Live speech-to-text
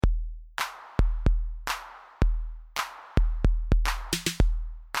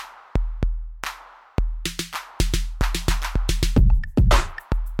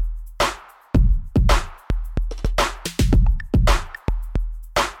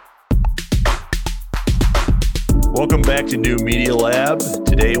Welcome back to New Media Lab.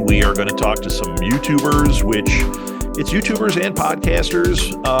 Today we are going to talk to some YouTubers, which it's YouTubers and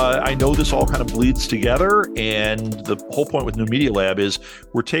podcasters. I know this all kind of bleeds together, and the whole point with New Media Lab is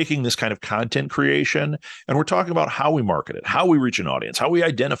we're taking this kind of content creation and we're talking about how we market it, how we reach an audience, how we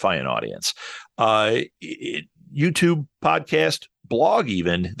identify an audience. YouTube, podcast, blog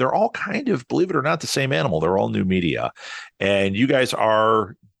even, they're all kind of, believe it or not, the same animal. They're all new media. And you guys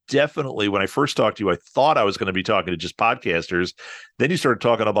are definitely, when I first talked to you, I thought I was going to be talking to just podcasters. Then you started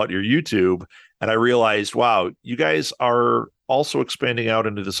talking about your YouTube, and I realized, wow, you guys are also expanding out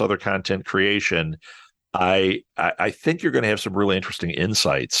into this other content creation. I think you're going to have some really interesting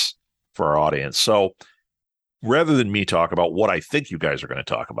insights for our audience. So rather than me talk about what I think you guys are going to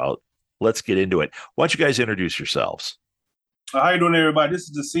talk about, let's get into it. Why don't you guys introduce yourselves? How you doing, everybody? This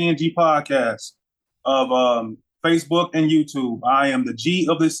is the CNG podcast of Facebook and YouTube. I am the G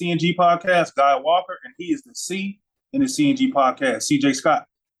of the CNG podcast, Guy Walker, and he is the C in the CNG podcast, CJ Scott.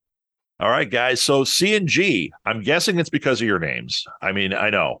 All right, guys. So CNG, I'm guessing it's because of your names. I mean, I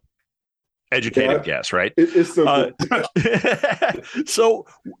know. Educated guess, right? It's simple. So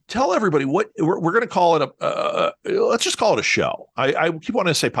tell everybody what we're going to call it. Let's just call it a show. I keep wanting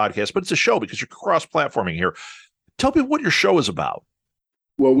to say podcast, but it's a show because you're cross-platforming here. Tell people what your show is about.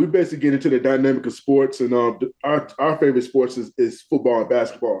 Well, we basically get into the dynamic of sports, and our favorite sports is football and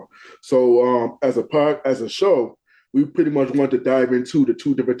basketball. So as a show, we pretty much want to dive into the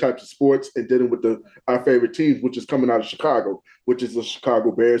two different types of sports and dealing with our favorite teams, which is coming out of Chicago, which is the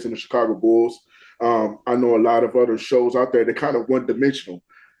Chicago Bears and the Chicago Bulls. I know a lot of other shows out there that kind of one-dimensional.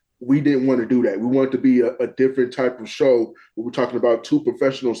 We didn't want to do that. We wanted to be a different type of show where we're talking about two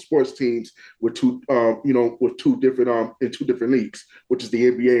professional sports teams with two different leagues, which is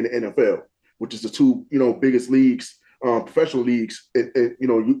the NBA and the NFL, which is the two, biggest leagues, professional leagues in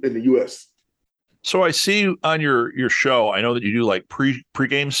the U.S. So I see on your show, I know that you do like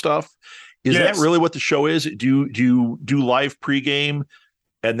pregame stuff. Is Yes. that really what the show is? Do you do live pregame,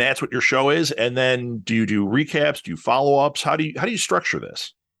 and that's what your show is? And then do you do recaps? Do you follow-ups? How do you structure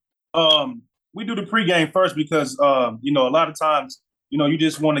this? We do the pregame first because, a lot of times, you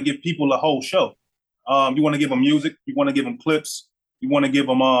just want to give people a whole show. You want to give them music. You want to give them clips. You want to give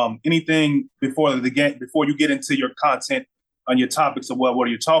them anything before the game, before you get into your content on your topics of what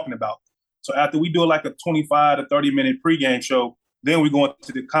are you talking about. So after we do like a 25 to 30-minute pregame show, then we go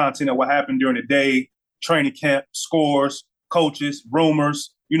into the content of what happened during the day, training camp, scores, coaches,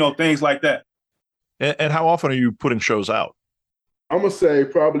 rumors, things like that. And how often are you putting shows out? I'm going to say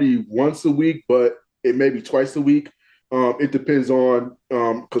probably once a week, but it may be twice a week. It depends on,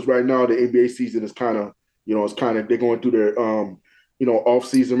 because right now the NBA season is kind of, they're going through their, off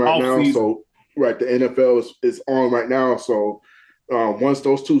season right now. So, right, the NFL is on right now. So once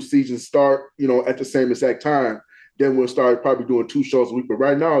those two seasons start, at the same exact time, then we'll start probably doing 2 shows a week. But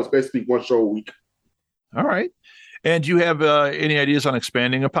right now it's basically 1 show a week. All right. And do you have any ideas on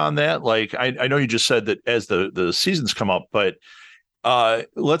expanding upon that? Like, I know you just said that as the seasons come up, but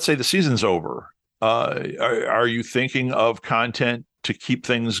let's say the season's over. Are you thinking of content to keep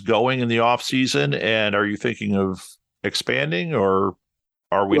things going in the off season? And are you thinking of expanding, or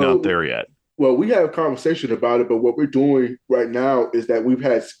are we not there yet? Well, we have a conversation about it, but what we're doing right now is that we've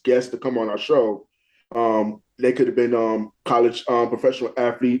had guests to come on our show. They could have been college professional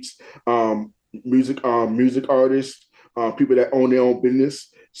athletes, music artists, people that own their own business.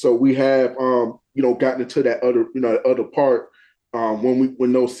 So we have gotten into that other part.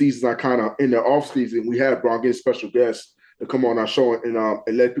 When those seasons are kind of in their off season, we have brought in special guests to come on our show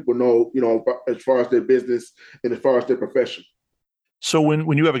and let people know, as far as their business and as far as their profession. So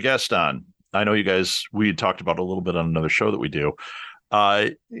when you have a guest on, I know you guys, we had talked about a little bit on another show that we do.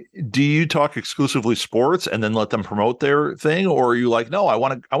 Do you talk exclusively sports and then let them promote their thing? Or are you like, no, I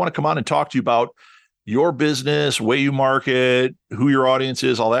want to come on and talk to you about your business, way you market, who your audience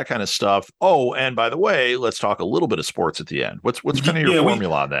is, all that kind of stuff. Oh, and by the way, let's talk a little bit of sports at the end. What's kind of your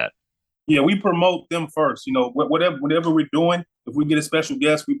formula on that? Yeah, we promote them first. Whatever we're doing, if we get a special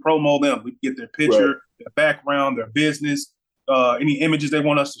guest, we promote them. We get their picture, right, their background, their business, any images they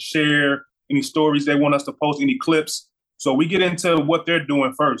want us to share, any stories they want us to post, any clips. So we get into what they're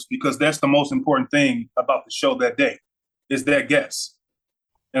doing first, because that's the most important thing about the show that day is that guest.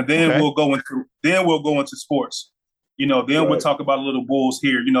 And then we'll go into sports. Then we'll talk about a little Bulls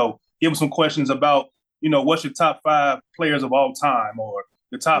here, give them some questions about, what's your top 5 players of all time, or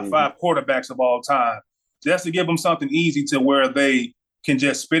the top 5 quarterbacks of all time, just to give them something easy to where they can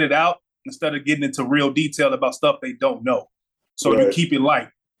just spit it out instead of getting into real detail about stuff they don't know. So you keep it light.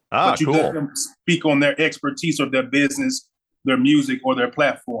 But you let them speak on their expertise or their business, their music, or their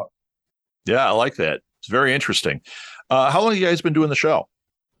platform. Yeah, I like that. It's very interesting. How long have you guys been doing the show?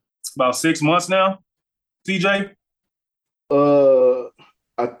 About 6 months now, CJ. Uh,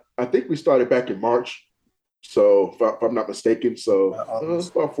 I think we started back in March. So if I'm not mistaken, so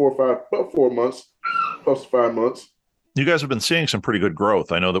about 4 months, close to 5 months. You guys have been seeing some pretty good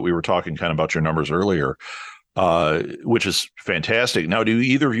growth. I know that we were talking kind of about your numbers earlier, which is fantastic. Now, do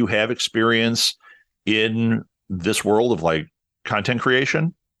either of you have experience in this world of like content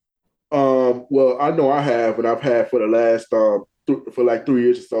creation? Well, I know I have, and I've had for the last for like 3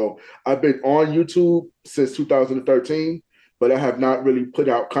 years or so. I've been on YouTube since 2013, but I have not really put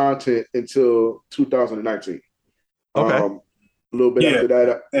out content until 2019. Okay. A little bit after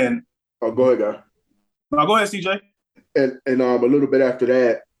that, go ahead, guy. No, go ahead, CJ. And a little bit after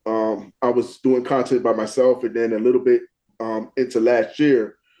that, I was doing content by myself, and then a little bit into last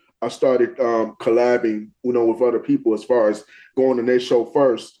year, I started collabing, with other people as far as going on their show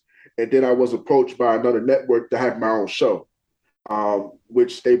first, and then I was approached by another network to have my own show,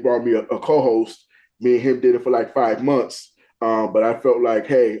 which they brought me a co-host. Me and him did it for like 5 months, but I felt like,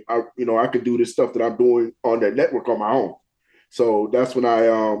 hey, I could do this stuff that I'm doing on that network on my own. So that's when I,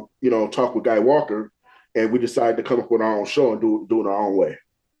 talked with Guy Walker, and we decided to come up with our own show and do it our own way.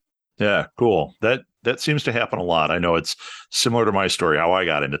 Yeah, cool. That seems to happen a lot. I know it's similar to my story, how I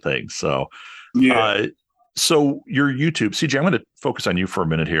got into things. So, so your YouTube, CJ, I'm going to focus on you for a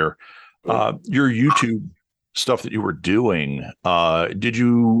minute here. Your YouTube stuff that you were doing, did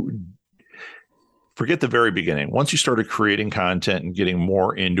you forget the very beginning? Once you started creating content and getting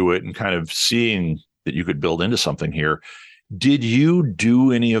more into it and kind of seeing that you could build into something here, did you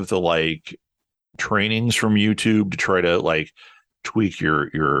do any of the like trainings from YouTube to try to like tweak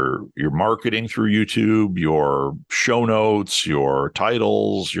your marketing through YouTube, your show notes, your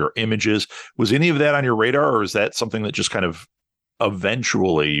titles, your images? Was any of that on your radar, or is that something that just kind of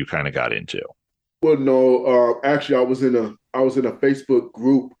eventually you kind of got into? Well, no, actually, I was in a Facebook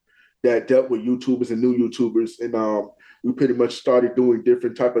group that dealt with YouTubers and new YouTubers, and we pretty much started doing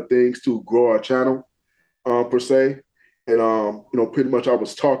different type of things to grow our channel, per se. And pretty much I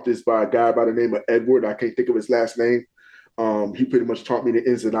was taught this by a guy by the name of Edward. I can't think of his last name. He pretty much taught me the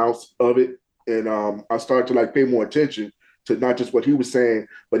ins and outs of it, and I started to like pay more attention to not just what he was saying,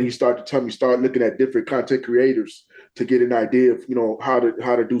 but he started to tell me start looking at different content creators to get an idea of how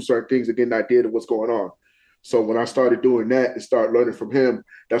to do certain things and get an idea of what's going on. So when I started doing that and start learning from him,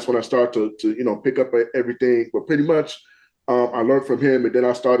 that's when I started to pick up everything. But pretty much I learned from him, and then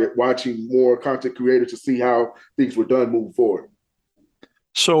I started watching more content creators to see how things were done moving forward.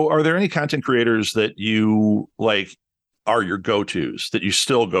 So are there any content creators that you like are your go-tos that you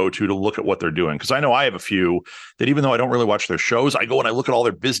still go to look at what they're doing? Because I know I have a few that even though I don't really watch their shows, I go and I look at all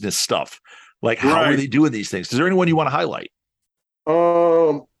their business stuff. Like, how are they doing these things? Is there anyone you want to highlight?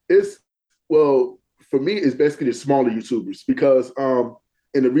 For me, it's basically the smaller YouTubers because, and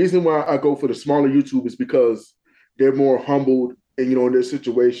the reason why I go for the smaller YouTubers is because they're more humbled and, in their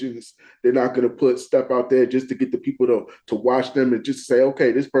situations, they're not going to put stuff out there just to get the people to watch them and just say,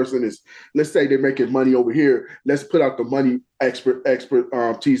 okay, this person is, let's say they're making money over here. Let's put out the money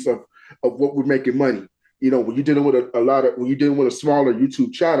expertise of what we're making money. When you're dealing with when you're dealing with a smaller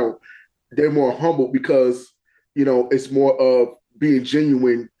YouTube channel, they're more humble because, it's more of being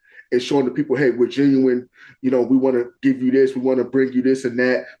genuine and showing the people, hey, we're genuine. We want to give you this. We want to bring you this and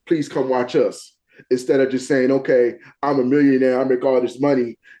that. Please come watch us. Instead of just saying, okay, I'm a millionaire, I make all this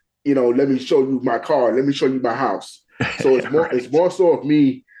money, let me show you my car, let me show you my house. So it's more, it's more so of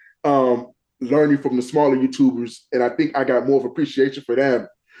me learning from the smaller YouTubers, and I think I got more of appreciation for them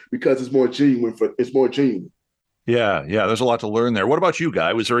because it's more genuine. Yeah, there's a lot to learn there. What about you,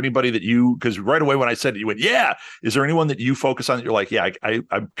 Guy? Was there anybody that because right away when I said it, you went, yeah, is there anyone that you focus on that you're like, yeah,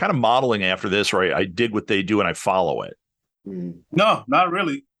 I'm kind of modeling after this, or I dig what they do and I follow it? No, not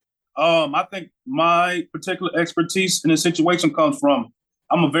really. I think my particular expertise in this situation comes from,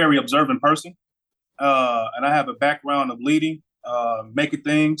 I'm a very observant person, and I have a background of leading, making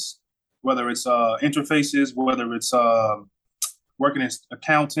things, whether it's interfaces, whether it's working as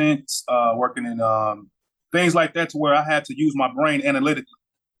accountants, working in things like that, to where I had to use my brain analytically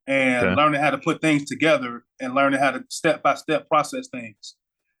and learning how to put things together and learning how to step-by-step process things.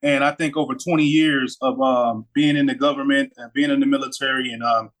 And I think over 20 years of being in the government and being in the military and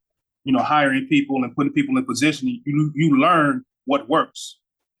hiring people and putting people in position, you learn what works.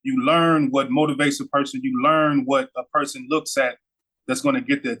 You learn what motivates a person. You learn what a person looks at that's going to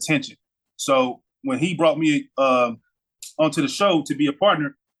get the attention. So when he brought me onto the show to be a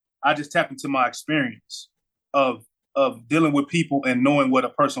partner, I just tapped into my experience of dealing with people and knowing what a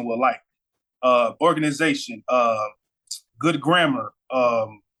person will like. Organization, good grammar,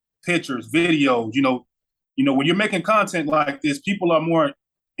 pictures, videos, When you're making content like this, people are more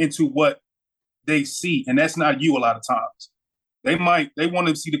into what they see, and that's not you a lot of times. They want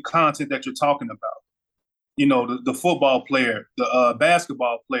to see the content that you're talking about. The football player, the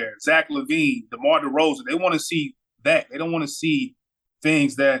basketball player, Zach LaVine, DeMar DeRozan. They want to see that. They don't want to see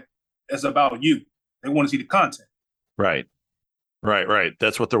things that is about you. They want to see the content. Right.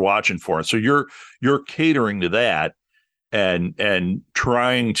 That's what they're watching for. So you're catering to that and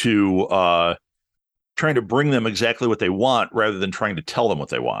trying to bring them exactly what they want rather than trying to tell them what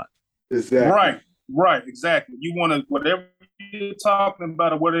they want. Exactly. Right. Exactly. You want to, whatever you're talking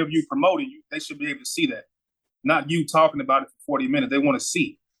about or whatever you're promoting, they should be able to see that. Not you talking about it for 40 minutes. They want to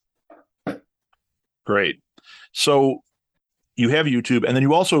see. Great. So you have YouTube, and then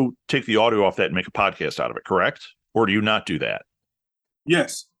you also take the audio off that and make a podcast out of it, correct? Or do you not do that?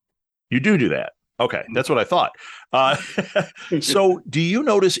 Yes. You do that. Okay, that's what I thought. So do you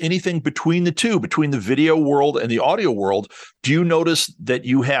notice anything between the two, between the video world and the audio world? Do you notice that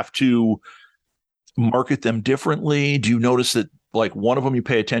you have to market them differently? Do you notice that like one of them you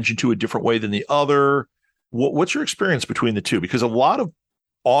pay attention to a different way than the other? What's your experience between the two? Because a lot of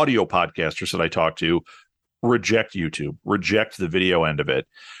audio podcasters that I talk to reject YouTube, reject the video end of it.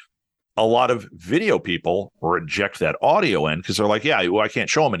 A lot of video people reject that audio end because they're like, I can't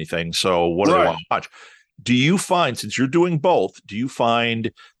show them anything. So what do they want to watch? Do you find, since you're doing both, do you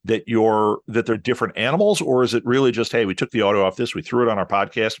find that they're different animals, or is it really just, hey, we took the audio off this, we threw it on our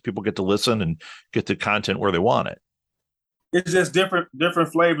podcast, people get to listen and get the content where they want it? It's just different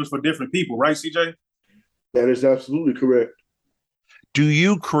flavors for different people, right, CJ? That is absolutely correct. Do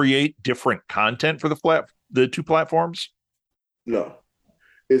you create different content for the two platforms? No.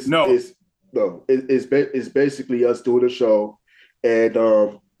 It's basically us doing a show, and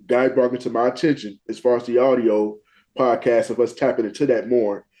Guy brought it to my attention as far as the audio podcast of us tapping into that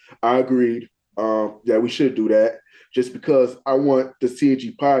more. I agreed that we should do that just because I want the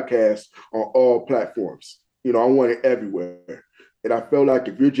CNG podcast on all platforms. I want it everywhere. And I feel like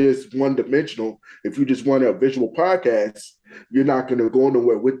if you're just one-dimensional, if you just want a visual podcast, you're not going to go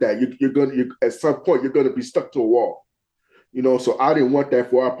nowhere with that. At some point, you're going to be stuck to a wall. So I didn't want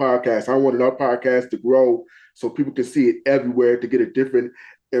that for our podcast. I wanted our podcast to grow so people can see it everywhere, to get a different,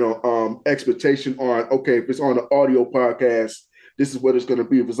 expectation on, okay, if it's on an audio podcast, this is what it's going to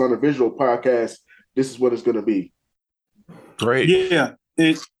be. If it's on a visual podcast, this is what it's going to be. Great. Yeah.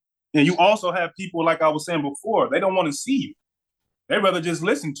 And you also have people, like I was saying before, they don't want to see you. They'd rather just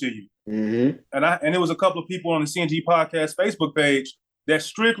listen to you. Mm-hmm. And there was a couple of people on the CNG podcast Facebook page that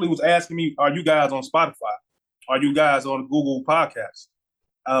strictly was asking me, are you guys on Spotify? Are you guys on Google Podcasts?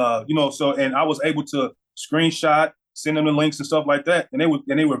 And I was able to screenshot, send them the links and stuff like that. And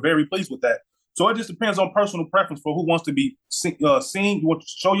they were very pleased with that. So it just depends on personal preference for who wants to be seen, who wants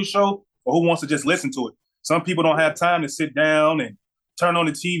to show your show, or who wants to just listen to it. Some people don't have time to sit down and turn on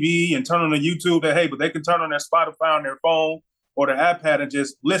the TV and turn on the YouTube. But they can turn on their Spotify on their phone or their iPad and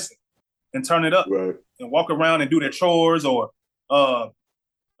just listen and turn it up, right, and walk around and do their chores or cook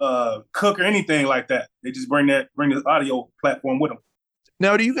or anything like that. They just bring the audio platform with them.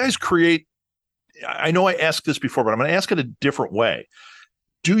 Now, do you guys create, I know I asked this before, but I'm going to ask it a different way.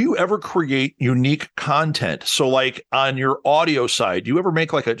 Do you ever create unique content? So like on your audio side, do you ever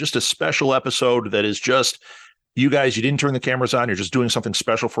make like just a special episode that is just you didn't turn the cameras on, you're just doing something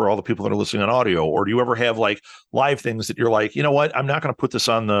special for all the people that are listening on audio? Or do you ever have like live things that you're like, you know what, I'm not going to put this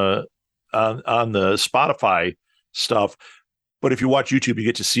on the Spotify stuff, but if you watch YouTube, you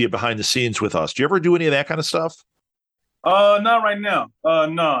get to see it behind the scenes with us. Do you ever do any of that kind of stuff? Not right now.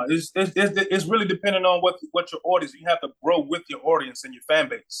 No, it's really dependent on what your audience. You have to grow with your audience and your fan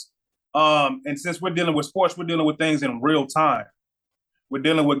base. And since we're dealing with sports, we're dealing with things in real time. We're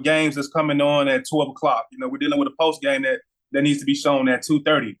dealing with games that's coming on at 12 o'clock. We're dealing with a post game that needs to be shown at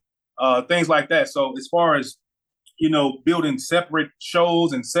 2:30. Things like that. So as far as building separate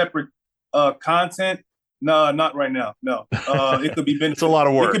shows and separate content, no, not right now. No, it could be beneficial. It's a lot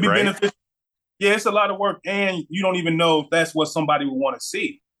of work. It could be right? beneficial. Yeah, it's a lot of work, and you don't even know if that's what somebody would want to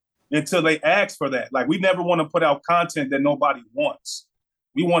see until they ask for that. Like, we never want to put out content that nobody wants.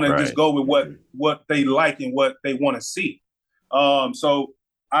 We want to just go with what they like and what they want to see. So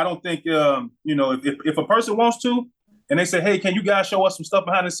I don't think, if a person wants to, and they say, hey, can you guys show us some stuff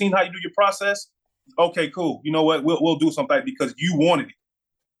behind the scenes, how you do your process? Okay, cool. You know what? We'll do something because you wanted it,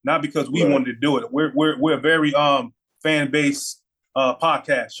 not because we wanted to do it. We're a very fan-based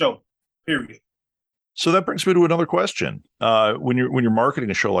podcast show, period. So that brings me to another question. When you're marketing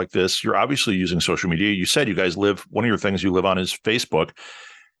a show like this, you're obviously using social media. You said you guys one of your things you live on is Facebook.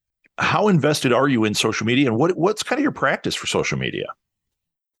 How invested are you in social media, and what's kind of your practice for social media?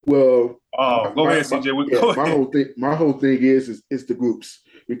 Well, Go ahead, CJ. Go my ahead. whole thing is the groups,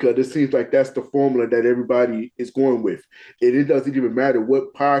 because it seems like that's the formula that everybody is going with. And it doesn't even matter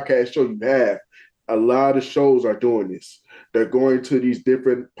what podcast show you have. A lot of shows are doing this. They're going to these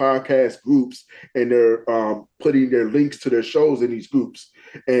different podcast groups, and they're putting their links to their shows in these groups.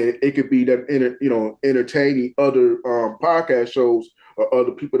 And it could be them, entertaining other podcast shows or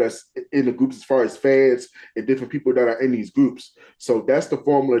other people that's in the groups, as far as fans and different people that are in these groups. So that's the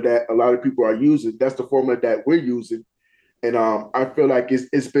formula that a lot of people are using. That's the formula that we're using, and I feel like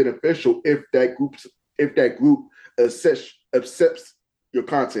it's beneficial if that group accepts your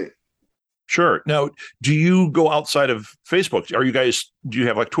content. Sure. Now, do you go outside of Facebook? Do you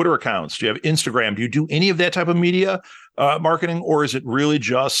have like Twitter accounts? Do you have Instagram? Do you do any of that type of media marketing, or is it really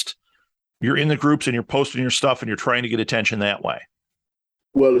just you're in the groups and you're posting your stuff and you're trying to get attention that way?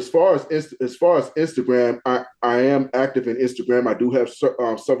 Well, as far as Instagram, I am active in Instagram. I do have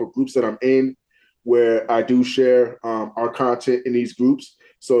several groups that I'm in where I do share our content in these groups.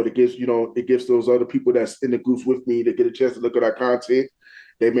 So it gives those other people that's in the groups with me to get a chance to look at our content.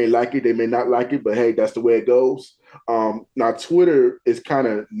 They may like it, they may not like it, but hey, that's the way it goes. Now, Twitter is kind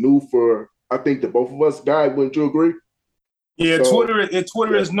of new for, I think, the both of us. Guy, wouldn't you agree? Yeah, so,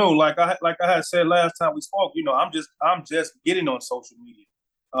 Twitter is new. Like I had said last time we spoke, I'm just getting on social media.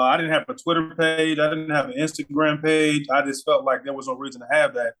 I didn't have a Twitter page. I didn't have an Instagram page. I just felt like there was no reason to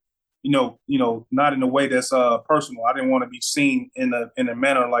have that. Not in a way that's personal. I didn't want to be seen in a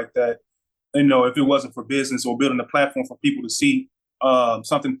manner like that. If it wasn't for business or building a platform for people to see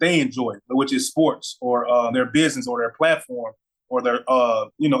something they enjoy, which is sports or their business or their platform or their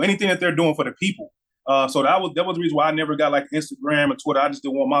anything that they're doing for the people. So that was the reason why I never got like Instagram or Twitter. I just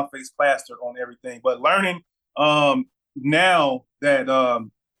didn't want my face plastered on everything. But learning now that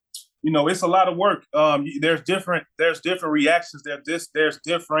it's a lot of work. There's different reactions. There's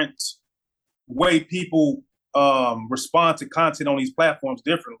different way people respond to content on these platforms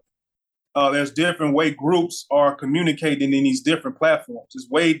differently. There's different way groups are communicating in these different platforms. It's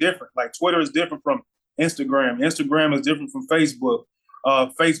way different. Like Twitter is different from Instagram. Instagram is different from Facebook.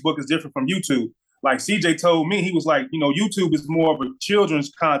 Facebook is different from YouTube. Like CJ told me, he was like, YouTube is more of a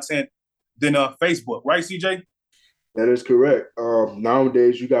children's content than Facebook, right, CJ? That is correct.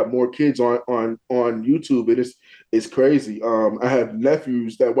 Nowadays, you got more kids on YouTube, and it's crazy. I have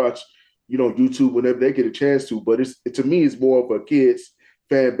nephews that watch, YouTube whenever they get a chance to. But to me, it's more of a kids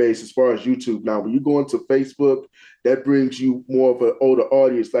fan base as far as YouTube. Now, when you go into Facebook, that brings you more of an older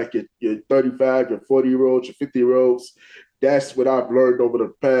audience, like your 35, your 40-year-olds, your 50-year-olds. That's what I've learned over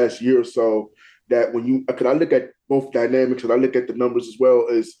the past year or so. That because I look at both dynamics and I look at the numbers as well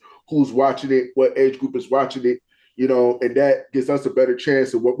as who's watching it, what age group is watching it. And that gives us a better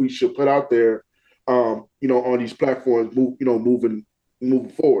chance of what we should put out there, on these platforms, moving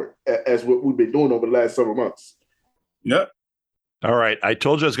forward, as what we've been doing over the last several months. Yep. All right. I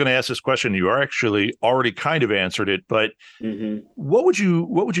told you I was going to ask this question. You are actually already kind of answered it, but what would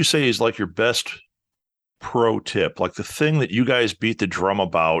you say is like your best pro tip, like the thing that you guys beat the drum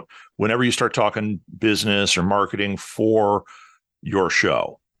about whenever you start talking business or marketing for your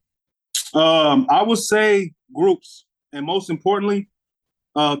show? I would say groups, and most importantly,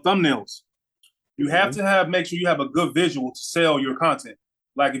 thumbnails. You have to make sure you have a good visual to sell your content.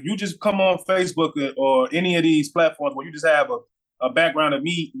 Like if you just come on Facebook or any of these platforms where you just have a background of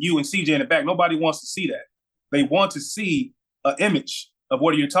me, you, and CJ in the back, nobody wants to see that. They want to see an image of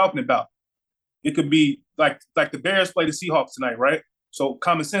what you're talking about. It could be like the Bears play the Seahawks tonight, right? So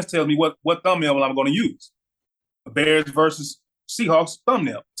common sense tells me what thumbnail I'm going to use. The Bears versus Seahawks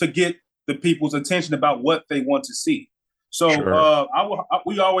thumbnail to get the people's attention about what they want to see. So sure.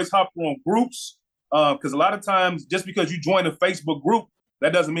 We always hop on groups because a lot of times just because you join a Facebook group,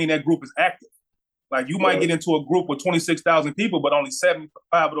 that doesn't mean that group is active. Like you might get into a group with 26,000 people, but only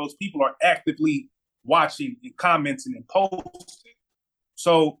 75 of those people are actively watching and commenting and posting.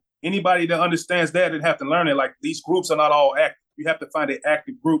 So anybody that understands that and have to learn it, like these groups are not all active. You have to find an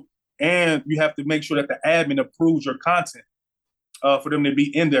active group, and you have to make sure that the admin approves your content for them to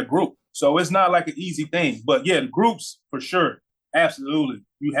be in their group. So it's not like an easy thing. But yeah, the groups for sure. Absolutely.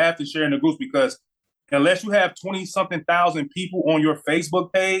 You have to share in the groups because unless you have 20-something thousand people on your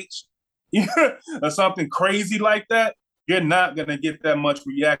Facebook page or something crazy like that, you're not going to get that much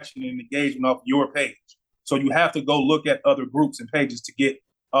reaction and engagement off your page. So you have to go look at other groups and pages to get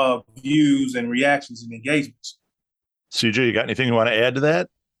views and reactions and engagements. CJ, you got anything you want to add to that?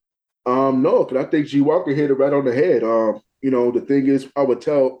 No, because I think G. Walker hit it right on the head. The thing is, I would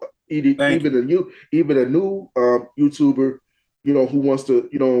tell even a new YouTuber, who wants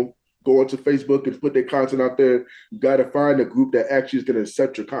to, go onto Facebook and put their content out there, you got to find a group that actually is going to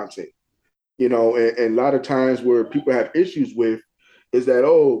accept your content. And a lot of times where people have issues with is that,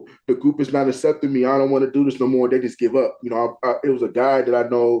 oh, the group is not accepting me. I don't want to do this no more. They just give up. It was a guy that I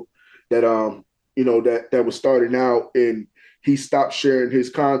know that, that was starting out, and he stopped sharing his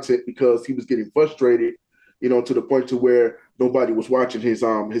content because he was getting frustrated, to the point to where nobody was watching his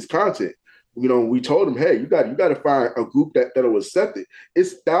content. We told him, hey, you got to find a group that'll accept it.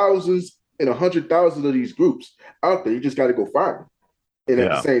 It's thousands and 100,000 of these groups out there. You just got to go find them. And at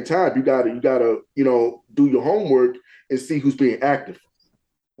the same time, you gotta do your homework and see who's being active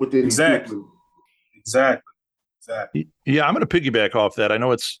within exactly. Yeah, I'm going to piggyback off that. I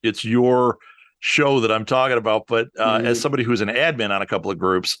know it's your show that I'm talking about, but as somebody who's an admin on a couple of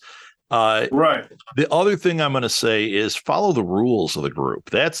groups, right. The other thing I'm going to say is follow the rules of the group.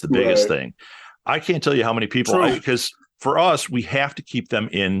 That's the biggest thing. I can't tell you how many people, because for us, we have to keep them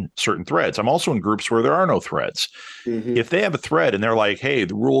in certain threads. I'm also in groups where there are no threads. Mm-hmm. If they have a thread and they're like, hey,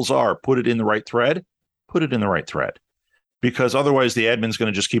 the rules are put it in the right thread, put it in the right thread. Because otherwise the admin's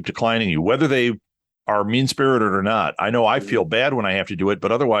going to just keep declining you, whether they are mean-spirited or not. I know I feel bad when I have to do it,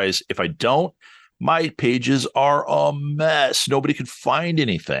 but otherwise, if I don't, my pages are a mess. Nobody can find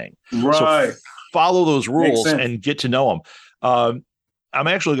anything. Right. So follow those rules and get to know them. I'm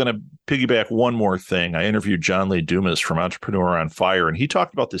actually going to piggyback one more thing. I interviewed John Lee Dumas from Entrepreneur on Fire, and he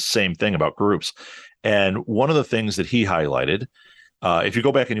talked about this same thing about groups. And one of the things that he highlighted, if you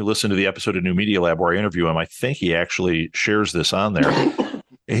go back and you listen to the episode of New Media Lab where I interview him, I think he actually shares this on there.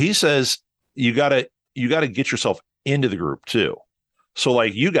 He says, you got to get yourself into the group too. So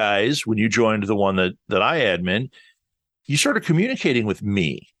like you guys, when you joined the one that I admin, you started communicating with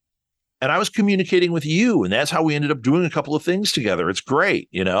me. And I was communicating with you, and that's how we ended up doing a couple of things together. It's great,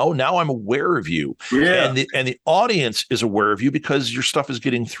 Now I'm aware of you, and the audience is aware of you because your stuff is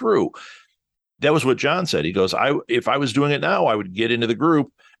getting through. That was what John said. He goes, if I was doing it now, I would get into the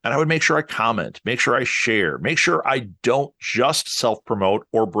group and I would make sure I comment, make sure I share, make sure I don't just self-promote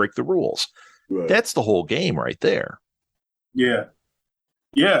or break the rules. Right. That's the whole game right there.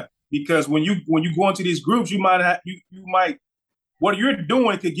 Yeah, because when you go into these groups, you might. What you're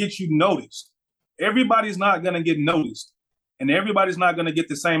doing could get you noticed. Everybody's not going to get noticed, and everybody's not going to get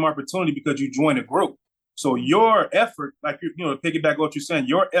the same opportunity because you join a group. So your effort, like to piggyback what you're saying,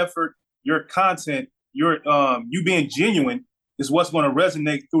 your effort, your content, you being genuine is what's going to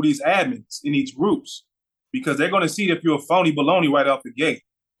resonate through these admins in these groups, because they're going to see if you're a phony baloney right off the gate.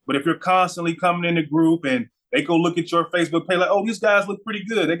 But if you're constantly coming in the group and they go look at your Facebook page like, oh, these guys look pretty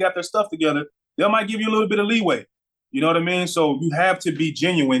good, they got their stuff together, they might give you a little bit of leeway. You know what I mean? So you have to be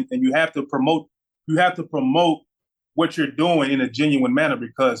genuine, and you have to promote what you're doing in a genuine manner,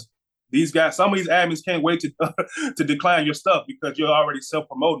 because these guys, some of these admins can't wait to decline your stuff because you're already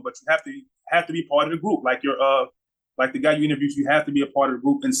self-promoting, but you have to be part of the group. Like like the guy you interviewed, you have to be a part of the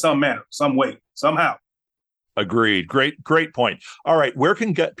group in some manner, some way, somehow. Agreed. Great point. All right. Where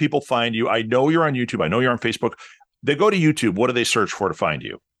can people find you? I know you're on YouTube. I know you're on Facebook. They go to YouTube. What do they search for to find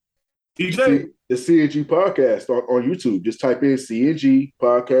you? DJ. The CNG podcast on YouTube. Just type in CNG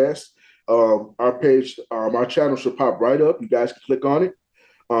podcast. Our page, our channel should pop right up. You guys can click on it.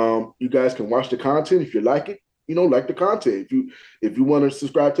 You guys can watch the content if you like it. Like the content. If you want to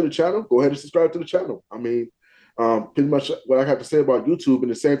subscribe to the channel, go ahead and subscribe to the channel. I mean, pretty much what I have to say about YouTube,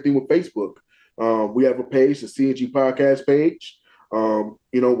 and the same thing with Facebook. We have a page, the CNG podcast page.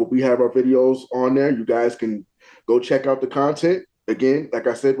 We have our videos on there. You guys can go check out the content. Again, like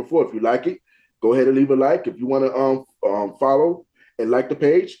I said before, if you like it, go ahead and leave a like. If you want to follow and like the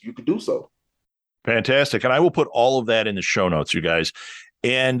page, you can do so. Fantastic. And I will put all of that in the show notes, you guys.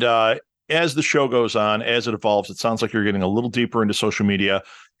 And as the show goes on, as it evolves, it sounds like you're getting a little deeper into social media.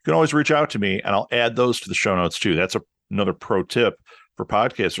 You can always reach out to me, and I'll add those to the show notes too. That's another pro tip for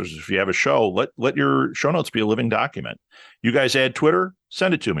podcasters. If you have a show, let your show notes be a living document. You guys add Twitter,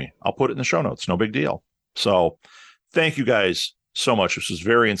 send it to me. I'll put it in the show notes. No big deal. So thank you guys so much. This was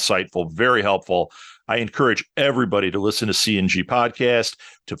very insightful, very helpful. I encourage everybody to listen to CNG Podcast,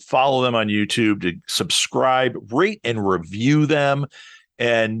 to follow them on YouTube, to subscribe, rate and review them,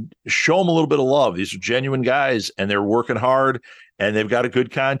 and show them a little bit of love. These are genuine guys, and they're working hard, and they've got a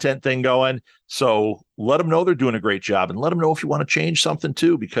good content thing going. So let them know they're doing a great job, and let them know if you want to change something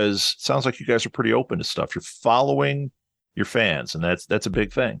too, because it sounds like you guys are pretty open to stuff. You're following your fans, and that's a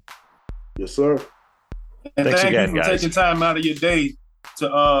big thing. Yes, sir. And thanks thank again, you for guys. taking time out of your day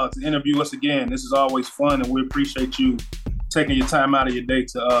to interview us again. This is always fun, and we appreciate you taking your time out of your day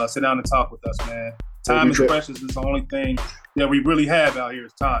to sit down and talk with us, man. Time is precious. It's the only thing that we really have out here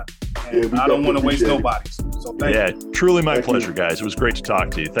is time. And I don't want to waste nobody's. So thank you. Truly my pleasure, guys. It was great to talk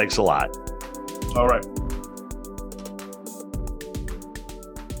to you. Thanks a lot. All right.